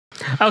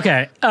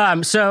Okay.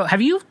 So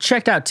have you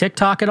checked out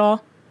TikTok at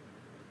all?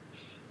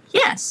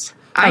 Yes.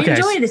 I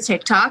enjoy the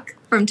TikTok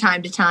from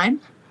time to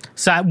time.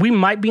 So we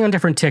might be on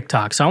different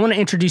TikTok. So I want to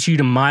introduce you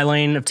to my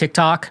lane of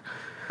TikTok.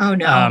 Oh,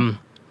 no.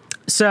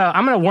 So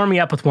I'm going to warm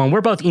you up with one.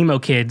 We're both emo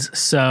kids.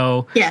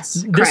 So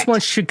yes, this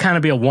one should kind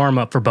of be a warm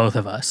up for both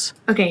of us.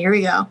 Okay, here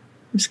we go.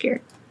 I'm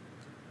scared.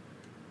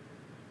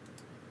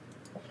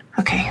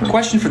 Okay.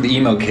 Question for the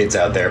emo kids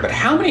out there, but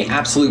how many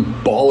absolute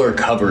baller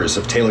covers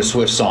of Taylor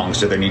Swift songs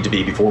do there need to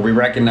be before we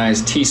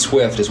recognize T.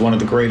 Swift as one of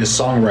the greatest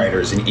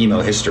songwriters in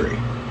emo history?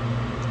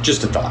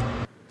 Just a thought.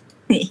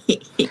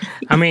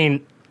 I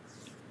mean,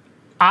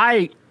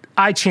 I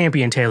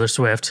champion Taylor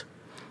Swift.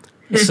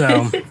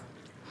 So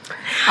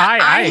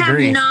I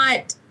agree.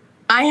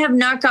 I have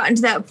not gotten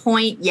to that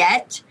point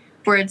yet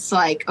where it's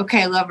like,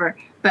 okay, I love her.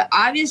 But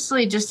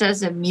obviously, just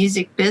as a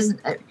music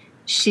business,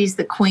 she's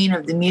the queen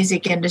of the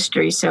music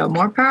industry. So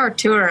more power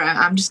to her.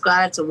 I'm just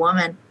glad it's a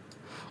woman.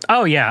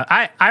 Oh, yeah.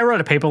 I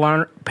wrote a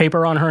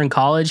paper on her in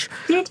college.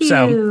 Did you?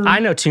 So I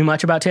know too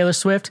much about Taylor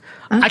Swift.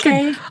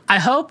 Okay. I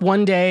hope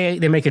one day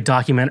they make a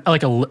document,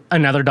 like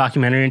another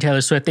documentary on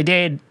Taylor Swift. They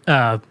did,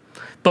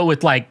 but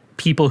with like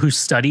people who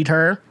studied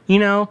her,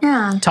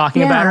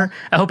 talking about her.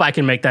 I hope I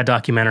can make that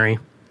documentary.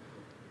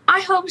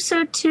 I hope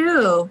so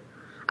too.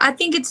 I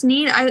think it's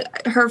neat.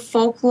 Her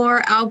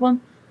folklore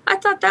album, I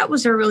thought that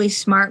was a really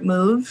smart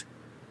move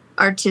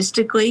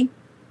artistically.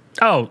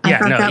 Oh, yeah. I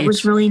thought that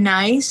was really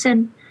nice.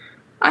 And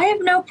I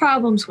have no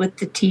problems with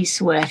the T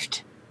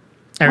Swift.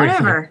 Everything.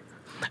 Whatever.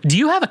 Do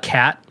you have a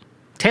cat?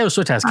 Taylor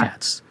Swift has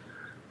cats.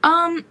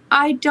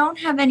 I don't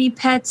have any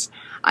pets.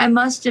 I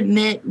must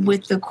admit,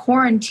 with the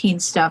quarantine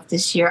stuff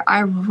this year, I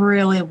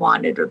really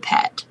wanted a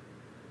pet.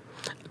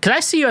 Could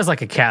I see you as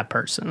like a cat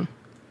person?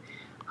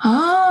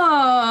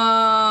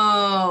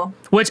 Oh.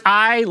 Which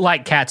I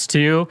like cats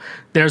too.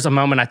 There's a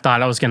moment I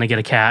thought I was going to get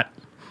a cat.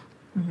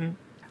 Mm-hmm.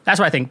 That's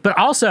what I think. But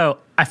also,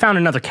 I found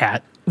another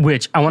cat,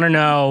 which I want to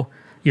know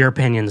your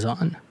opinions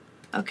on.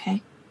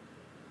 Okay.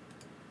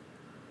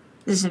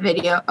 This is a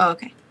video. Oh,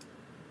 okay.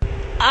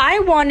 I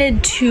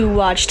wanted to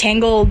watch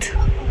Tangled.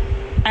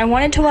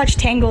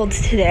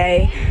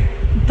 Today,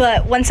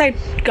 but once I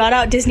got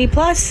out Disney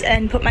Plus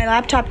and put my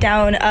laptop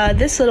down,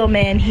 this little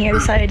man here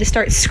decided to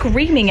start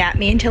screaming at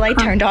me until I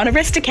turned on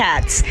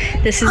Aristocats.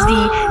 This is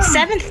the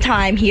 7th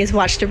time he has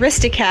watched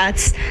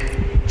Aristocats.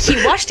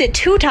 He watched it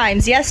 2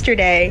 times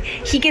yesterday.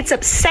 He gets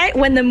upset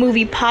when the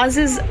movie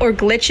pauses or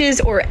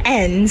glitches or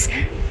ends.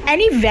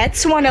 Any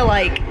vets or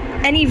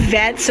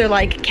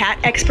cat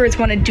experts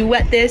want to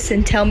duet this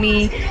and tell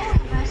me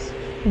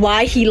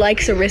why he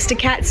likes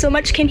Aristocats so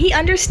much? Can he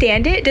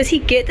understand it? Does he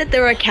get that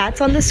there are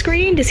cats on the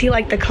screen? Does he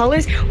like the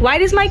colors? Why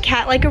does my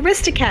cat like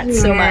Aristocats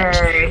so much?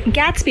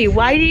 Gatsby,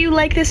 why do you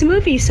like this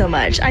movie so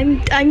much?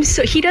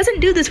 He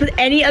doesn't do this with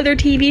any other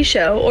TV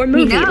show or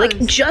movie, like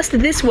just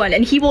this one,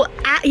 and he will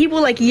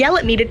like yell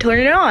at me to turn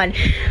it on.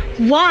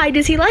 Why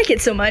does he like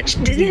it so much?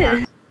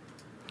 Yeah.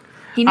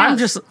 I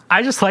just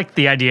like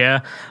the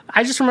idea.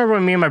 I just remember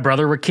when me and my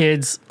brother were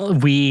kids,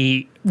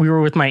 we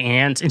were with my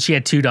aunt and she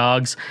had 2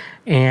 dogs,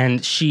 and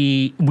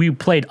we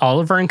played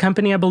Oliver and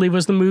Company, I believe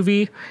was the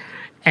movie,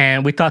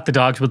 and we thought the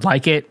dogs would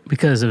like it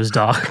because it was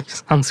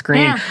dogs on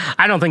screen. Yeah.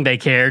 I don't think they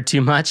cared too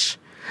much.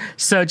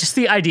 So just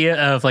the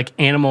idea of like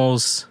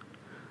animals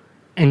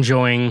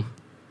enjoying.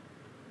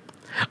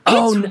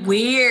 It's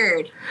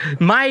weird.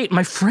 My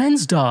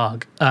friend's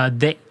dog,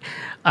 they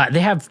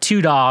have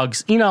 2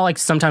 dogs. You know, like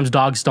sometimes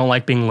dogs don't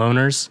like being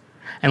loners,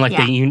 and like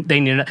they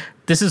need.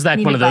 This is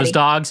like one of those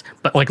dogs,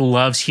 but like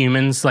loves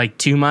humans like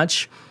too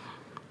much.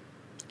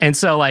 And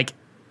so like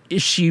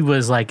she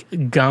was like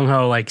gung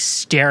ho, like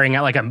staring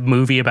at like a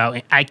movie about.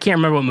 I can't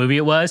remember what movie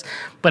it was,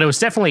 but it was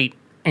definitely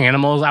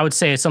animals. I would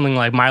say it's something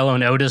like Milo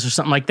and Otis or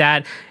something like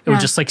that. It would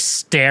just like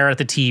stare at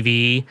the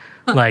TV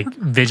like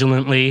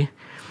vigilantly,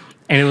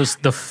 and it was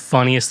the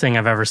funniest thing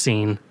I've ever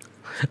seen.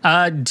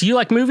 Do you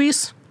like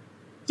movies?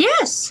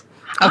 Yes.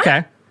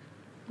 Okay.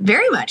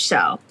 Very much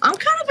so. I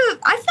feel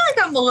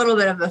like I'm a little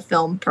bit of a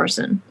film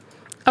person.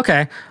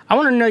 Okay. I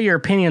want to know your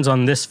opinions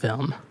on this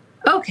film.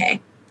 Okay.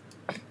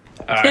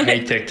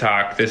 Hey,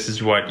 TikTok, this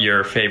is what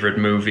your favorite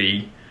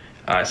movie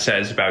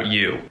says about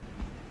you.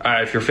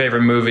 If your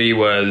favorite movie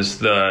was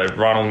the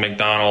Ronald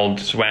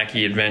McDonald's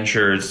Wacky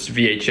Adventures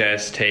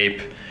VHS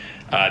tape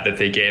that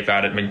they gave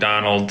out at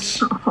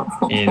McDonald's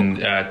in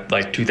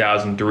like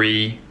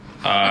 2003,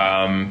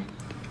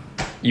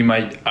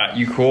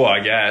 you cool, I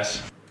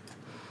guess.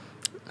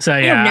 So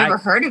yeah, I've never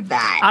heard of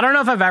that. I don't know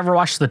if I've ever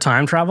watched the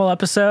time travel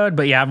episode,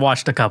 but yeah, I've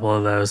watched a couple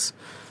of those.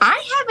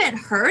 I haven't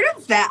heard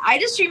of that. I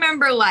just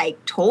remember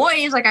like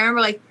toys. Like I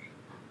remember like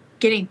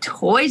getting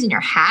toys in your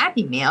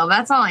Happy Meal.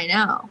 That's all I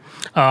know.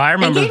 Oh, I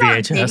remember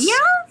VHS.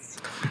 Videos?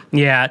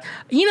 Yeah.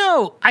 You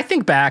know, I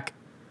think back,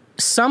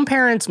 some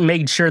parents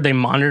made sure they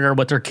monitor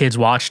what their kids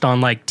watched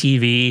on like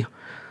TV.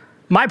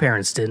 My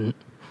parents didn't.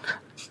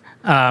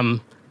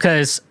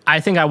 Because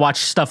I think I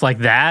watched stuff like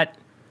that,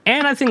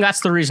 and I think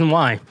that's the reason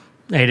why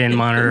they didn't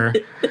monitor.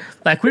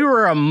 Like, we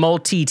were a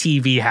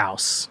multi-TV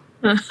house.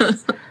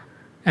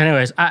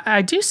 Anyways,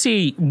 I do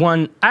see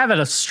one. I have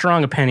a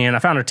strong opinion. I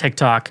found a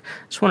TikTok.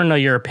 Just want to know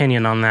your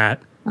opinion on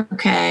that.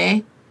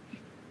 Okay.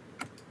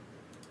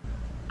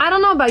 I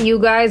don't know about you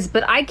guys,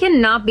 but I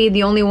cannot be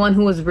the only one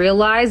who has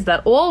realized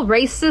that all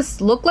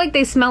racists look like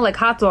they smell like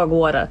hot dog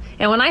water.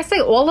 And when I say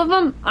all of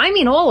them, I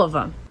mean all of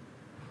them.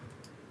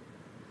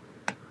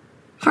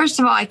 First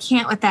of all, I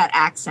can't with that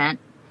accent.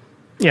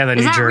 Yeah, the Is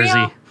New that Jersey.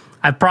 real?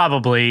 I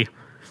probably.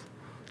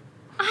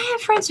 I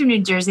have friends from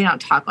New Jersey. They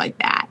don't talk like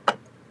that.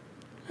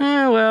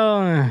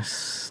 Well,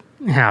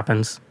 it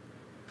happens.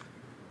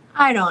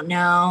 I don't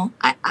know.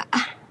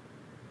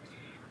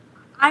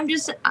 I'm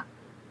just.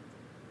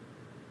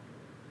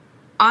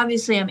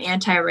 Obviously, I'm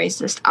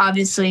anti-racist.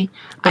 Obviously,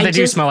 But they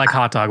do smell like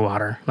hot dog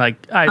water.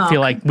 Like, I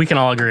feel like we can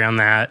all agree on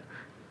that.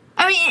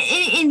 I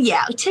mean, and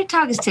yeah,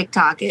 TikTok is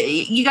TikTok.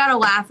 You gotta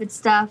laugh at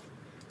stuff,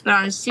 but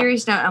on a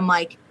serious note, I'm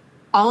like,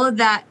 all of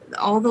that,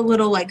 all the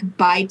little like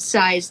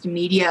bite-sized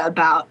media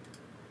about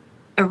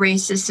a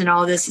racist and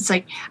all this. It's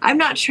like I'm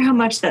not sure how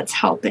much that's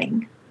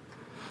helping.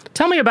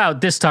 Tell me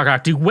about this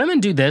TikTok. Do women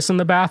do this in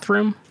the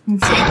bathroom? Dang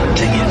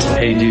it.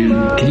 Hey, dude,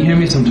 can you hand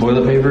me some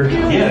toilet paper?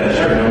 Yeah,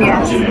 sure.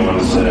 Yes. Give me 1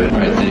 sec. All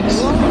right,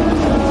 thanks.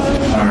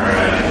 All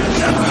right.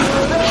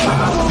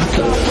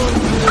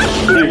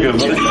 Here you go,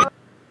 buddy.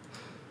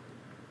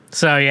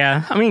 So,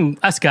 yeah, I mean,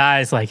 us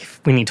guys, like,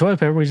 if we need toilet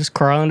paper, we just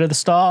crawl into the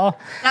stall.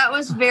 That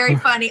was very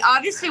funny.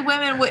 Obviously,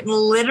 women wouldn't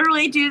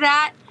literally do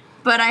that,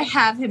 but I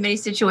have in many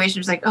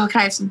situations like, oh,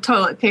 can I have some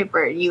toilet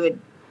paper? And you would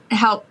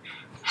help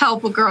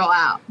a girl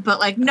out. But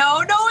like, no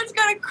one's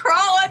gonna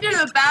crawl under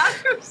the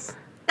bathrooms.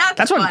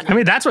 That's funny. what I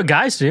mean. That's what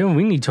guys do.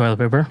 We need toilet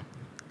paper.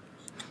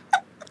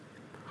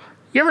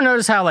 You ever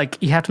notice how like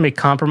you have to make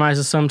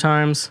compromises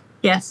sometimes?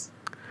 Yes.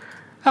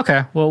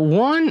 Okay.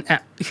 Well,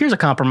 here's a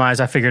compromise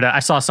I figured out. I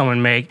saw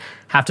someone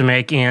have to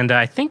make, and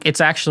I think it's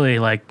actually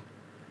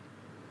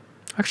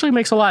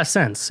makes a lot of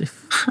sense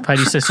if I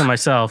do say so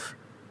myself.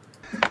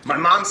 My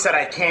mom said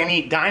I can't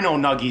eat dino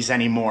nuggies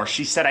anymore.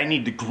 She said I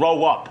need to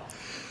grow up.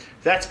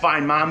 That's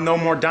fine, Mom. No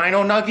more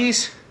dino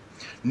nuggies.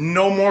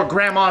 No more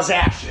grandma's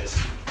ashes.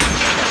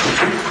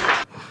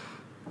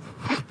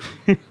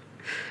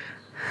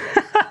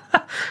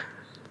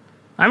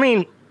 I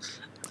mean,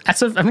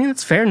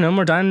 that's fair. No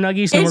more dino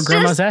nuggies, no more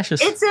grandma's ashes.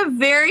 It's a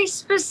very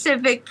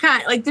specific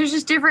kind. Like, there's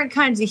just different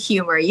kinds of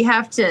humor. You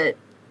have to.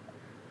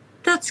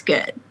 That's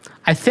good.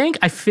 I think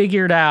I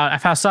figured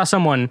out. I saw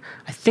someone.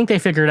 I think they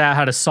figured out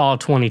how to solve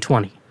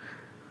 2020.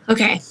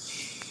 Okay.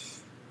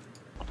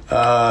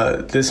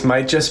 This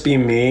might just be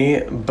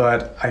me,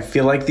 but I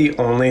feel like the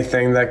only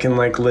thing that can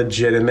like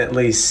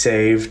legitimately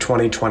save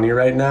 2020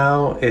 right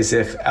now is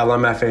if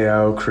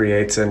LMFAO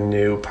creates a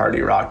new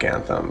party rock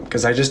anthem,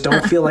 because I just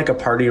don't feel like a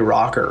party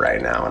rocker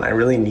right now, and I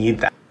really need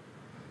that.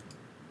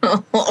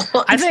 Shut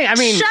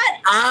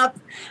up.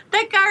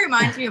 That guy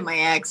reminds me of my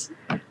ex.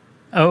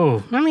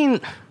 Oh, I mean,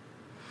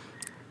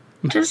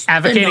 just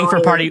advocating for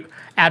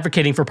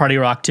party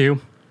rock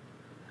too.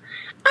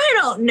 I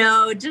don't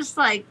know. Just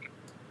like,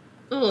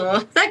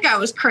 ugh, that guy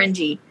was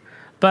cringy.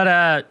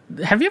 But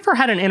have you ever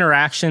had an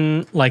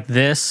interaction like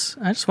this?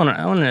 I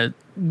want to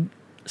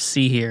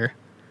see here.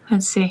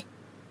 Let's see.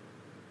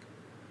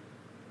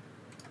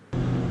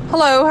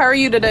 Hello, how are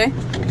you today?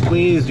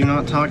 Please do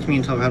not talk to me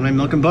until I've had my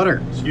milk and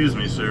butter. Excuse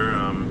me, sir.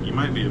 You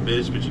might be a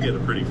bitch, but you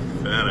got a pretty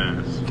fat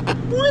ass.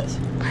 What?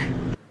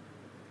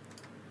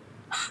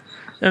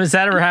 Has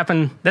that ever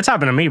happened? That's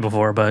happened to me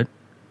before, but...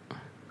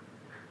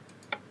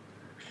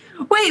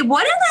 Wait,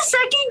 what did the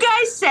second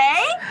guy say?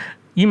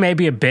 You may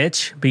be a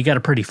bitch, but you got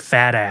a pretty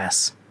fat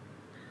ass.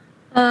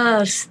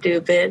 Oh,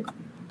 stupid.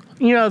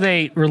 You know,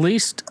 they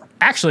released...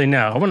 Actually,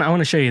 no. I want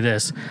to show you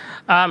this.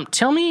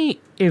 Tell me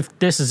if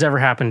this has ever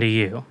happened to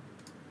you.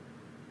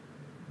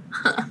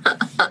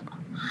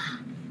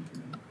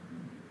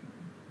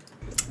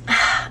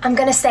 I'm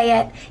gonna say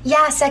it.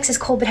 Yeah, sex is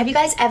cool, but have you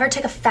guys ever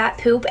took a fat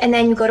poop and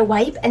then you go to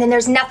wipe and then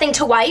there's nothing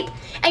to wipe?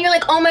 And you're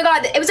like, oh my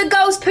God, it was a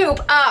ghost poop.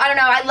 I don't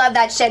know, I love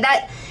that shit.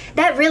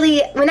 That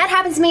really, when that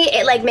happens to me,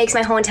 it like makes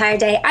my whole entire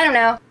day. I don't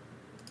know.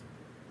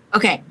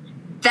 Okay,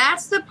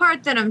 that's the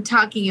part that I'm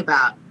talking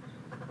about.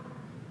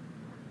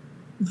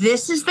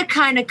 This is the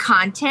kind of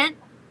content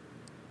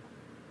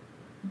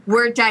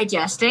we're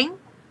digesting.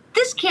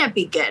 This can't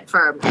be good for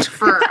our brain.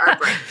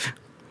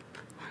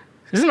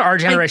 Isn't our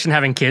generation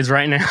having kids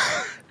right now?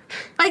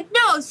 Like,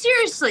 no,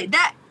 seriously,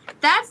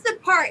 that's the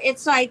part.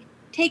 It's like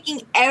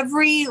taking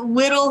every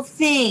little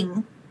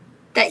thing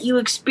that you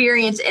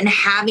experience and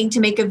having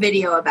to make a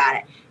video about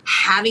it,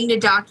 having to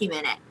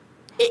document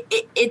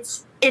it.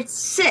 It's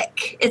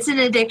sick. It's an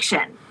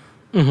addiction.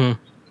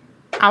 Mm-hmm.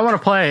 I want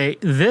to play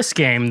this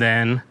game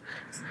then.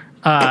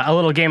 A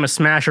little game of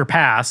Smash or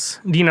Pass.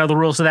 Do you know the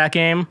rules of that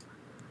game?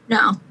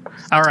 No.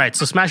 All right,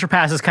 so Smash or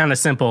Pass is kind of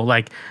simple.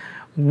 Like,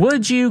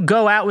 would you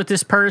go out with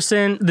this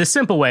person? The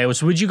simple way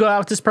was, would you go out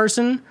with this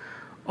person,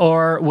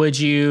 or would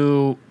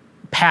you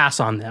pass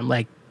on them?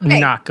 Like,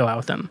 not go out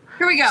with them.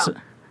 Here we go.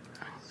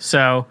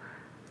 So,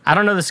 I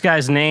don't know this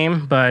guy's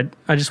name, but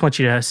I just want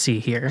you to see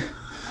here.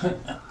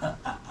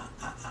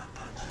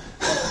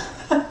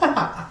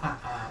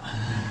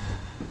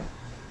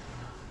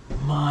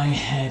 My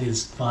head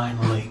is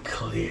finally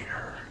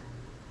clear.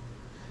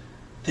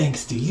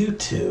 Thanks to you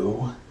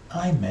two,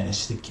 I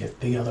managed to get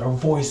the other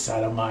voice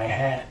out of my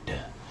head.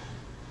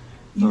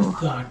 You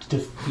thought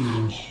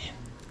defeating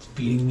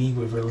me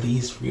would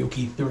release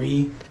Ryuki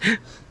 3?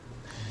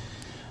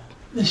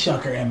 The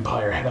Shocker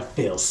Empire had a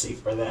failsafe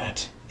for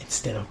that.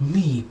 Instead of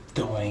me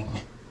going,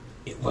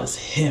 it was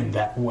him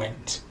that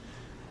went.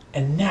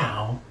 And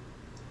now,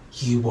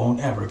 you won't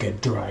ever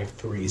get Drive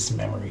 3's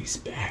memories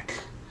back.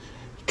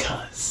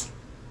 Because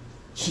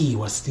he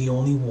was the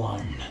only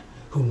one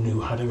who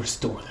knew how to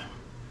restore them.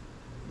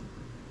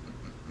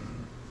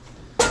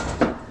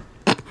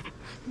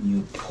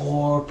 You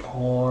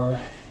poor,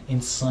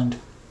 insolent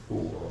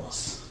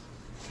fools.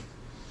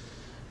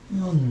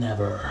 You'll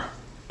never,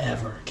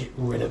 ever get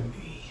rid of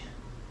me.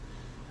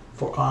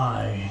 For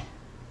I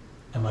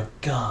am a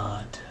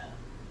god.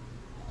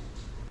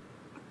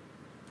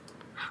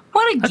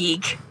 What a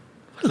geek.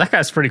 That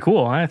guy's pretty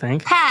cool, I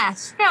think.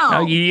 Pass. No.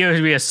 Oh, you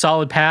would be a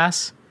solid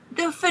pass?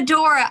 The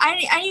fedora.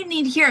 I didn't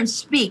need to hear him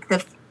speak.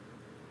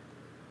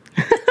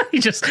 he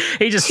just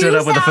stood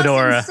up with the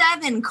fedora.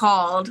 2007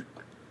 called.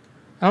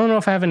 I don't know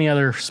if I have any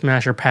other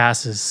Smasher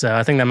passes, so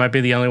I think that might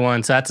be the only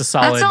one. So that's a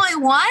solid. That's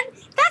only one?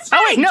 That's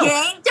not a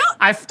game.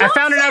 I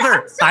found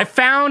another. I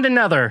found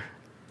another.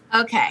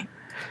 Okay.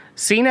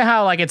 See, you know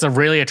how like it's a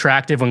really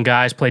attractive when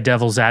guys play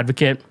devil's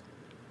advocate?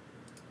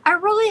 I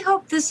really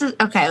hope this is...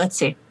 Okay, let's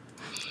see.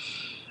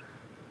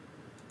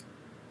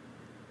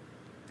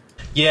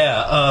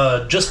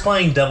 Yeah, just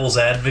playing devil's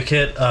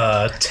advocate,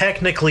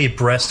 technically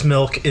breast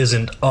milk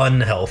isn't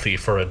unhealthy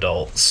for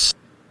adults.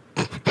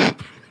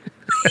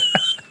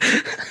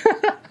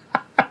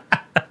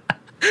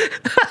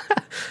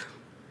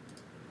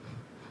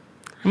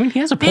 I mean, he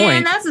has a point.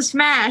 Man, that's a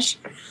smash.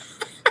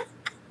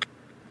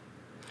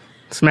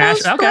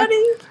 Smash? That's okay.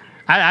 funny.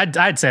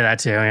 I'd say that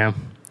too, yeah.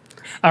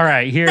 All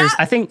right,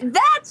 I think...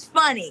 That's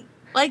funny.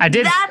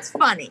 That's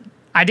funny.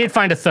 I did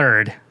find a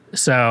third,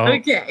 so...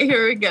 Okay,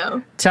 here we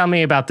go. Tell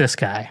me about this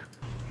guy.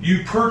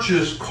 You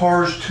purchased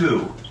Cars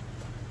 2.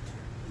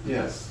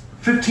 Yes.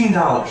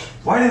 $15.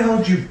 Why the hell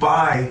did you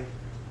buy...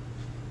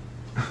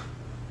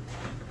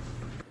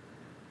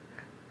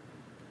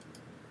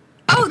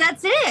 Oh,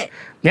 that's it.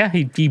 Yeah,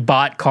 he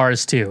bought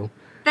Cars 2.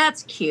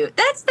 That's cute.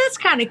 That's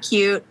kind of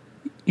cute.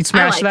 You'd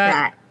smash I like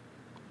that?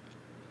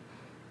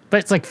 But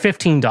it's like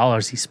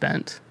 $15 he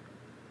spent.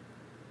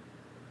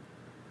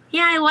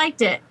 Yeah, I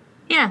liked it.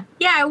 Yeah,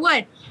 I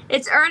would.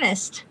 It's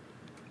earnest.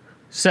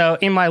 So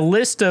in my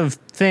list of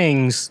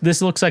things, this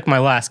looks like my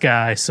last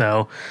guy.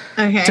 So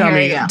okay, tell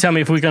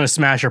me if we're gonna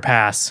smash or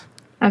pass.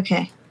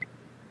 Okay.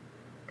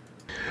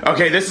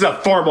 Okay, this is a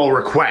formal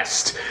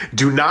request.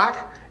 Do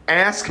not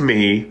ask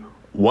me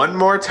one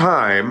more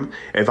time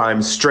if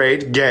I'm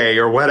straight, gay,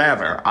 or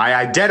whatever. I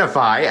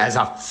identify as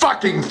a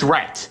fucking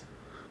threat.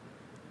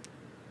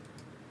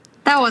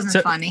 That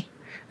wasn't funny.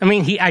 I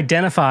mean, he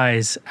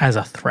identifies as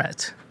a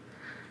threat.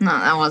 No,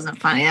 that wasn't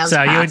funny. That was a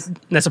pass.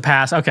 That's a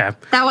pass. Okay.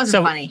 That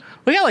wasn't funny.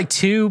 We got like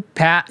two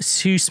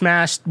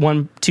smashed,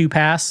 2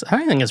 pass.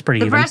 I think it's pretty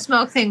The even. breast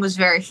milk thing was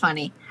very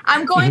funny.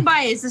 I'm going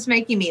by, is this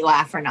making me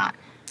laugh or not?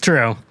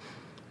 True.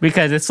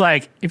 Because it's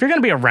like, if you're going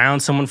to be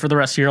around someone for the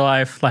rest of your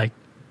life, like,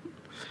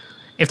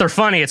 if they're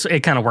funny,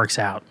 it kind of works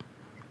out.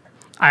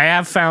 I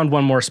have found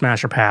one more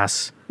smash or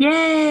pass.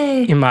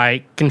 Yay! In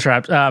my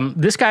contrapt.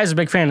 This guy's a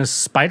big fan of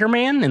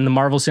Spider-Man in the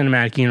Marvel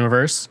Cinematic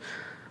Universe.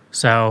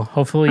 So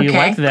hopefully you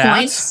like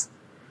that.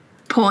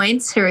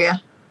 Points. Here we go.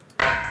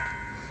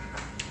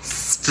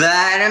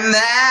 Spider-Man,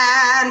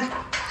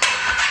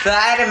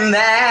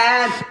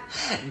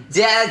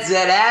 does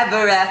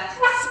whatever a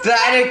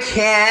spider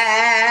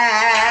can.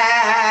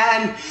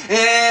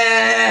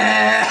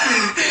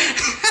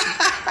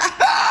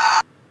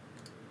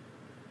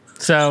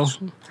 So,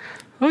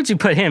 what would you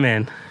put him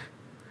in?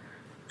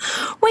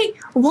 Wait,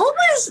 what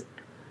was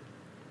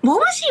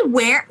he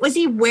wearing? Was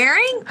he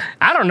wearing?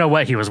 I don't know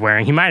what he was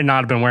wearing. He might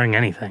not have been wearing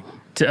anything.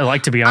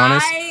 To be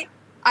honest.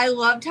 I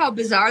loved how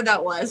bizarre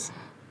that was.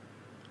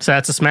 So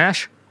that's a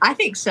smash? I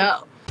think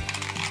so.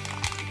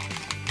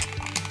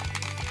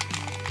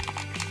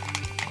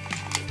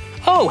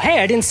 Oh, hey,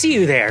 I didn't see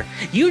you there.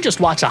 You just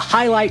watched a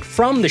highlight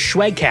from the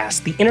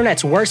SchwegCast, the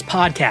internet's worst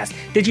podcast.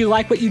 Did you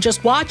like what you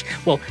just watched?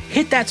 Well,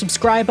 hit that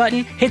subscribe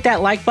button, hit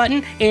that like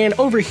button, and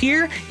over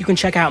here, you can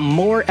check out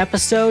more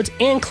episodes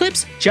and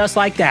clips just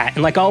like that.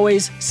 And like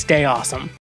always, stay awesome.